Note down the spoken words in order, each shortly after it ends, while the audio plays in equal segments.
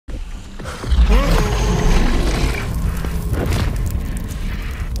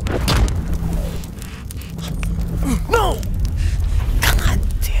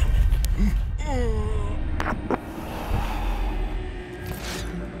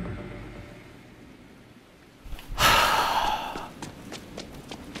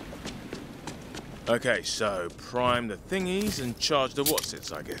Okay, so prime the thingies and charge the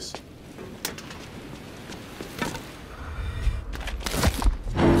whatsits, I guess.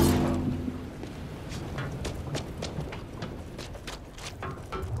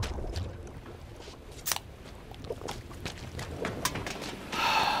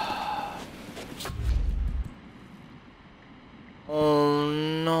 Oh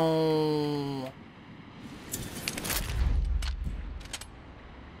no.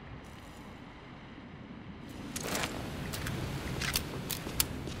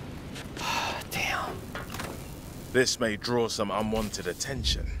 Damn. This may draw some unwanted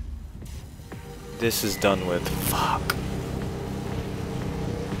attention. This is done with. Fuck.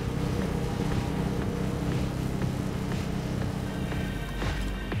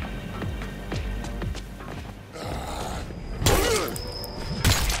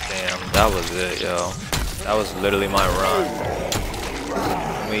 That was it, yo. That was literally my run.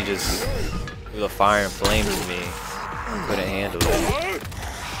 We just, the fire and flames in me. Couldn't handle it.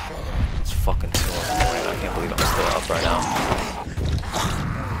 It's fucking so annoying. I can't believe I'm still up right now.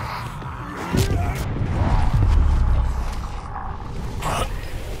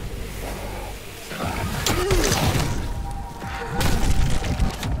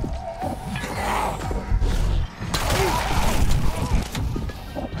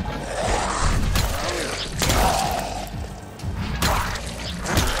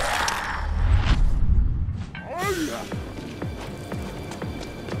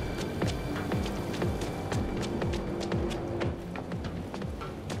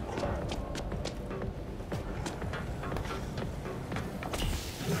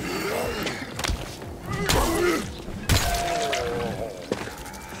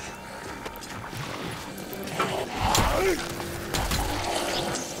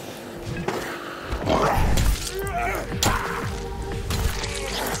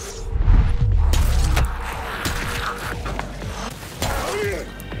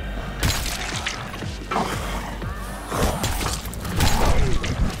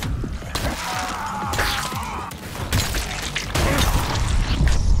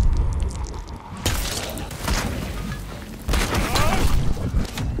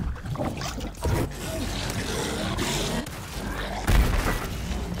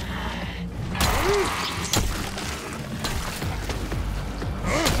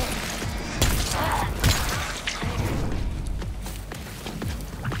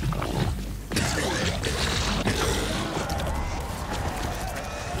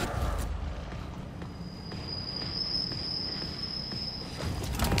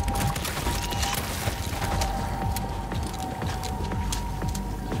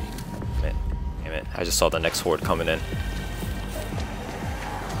 I just saw the next horde coming in.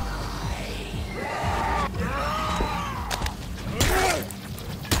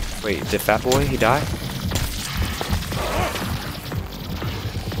 Wait, did Fat Boy, he die?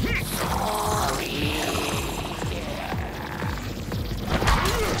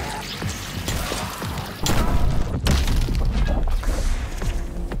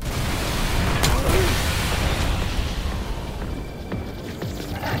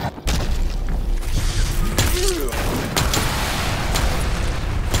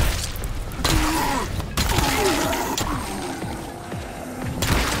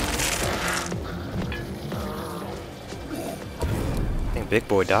 Big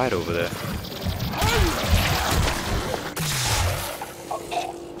boy died over there.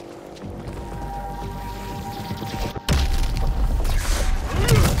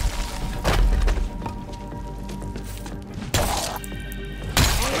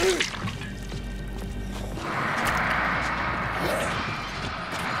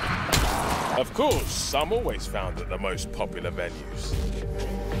 Of course, I'm always found at the most popular venues.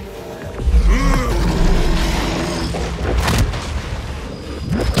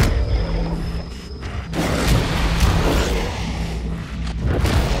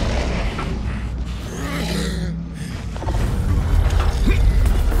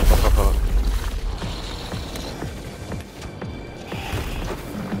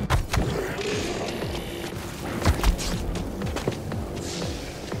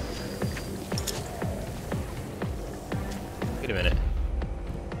 Wait a minute.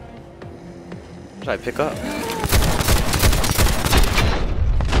 What did I pick up?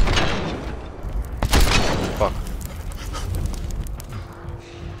 Fuck.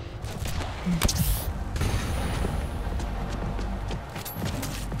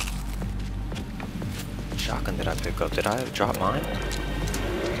 Shotgun did I pick up? Did I drop mine?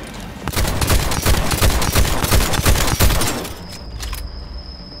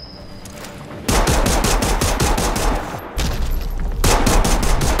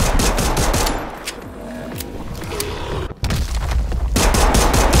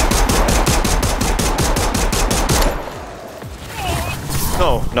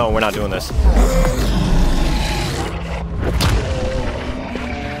 No, no, we're not doing this.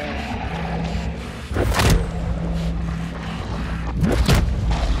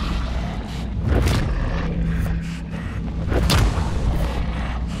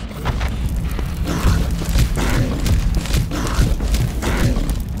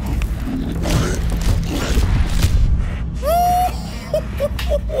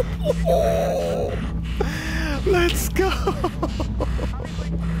 Let's go.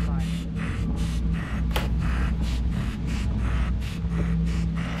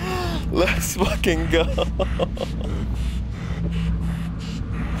 Let's fucking go.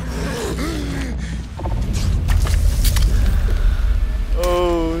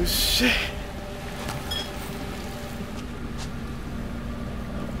 Oh shit.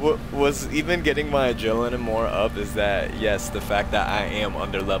 What was even getting my adrenaline more up is that, yes, the fact that I am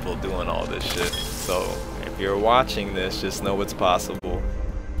under level doing all this shit. So if you're watching this, just know it's possible.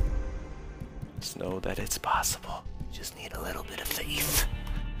 Just know that it's possible. You just need a little bit of faith.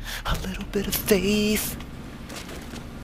 A little bit of faith.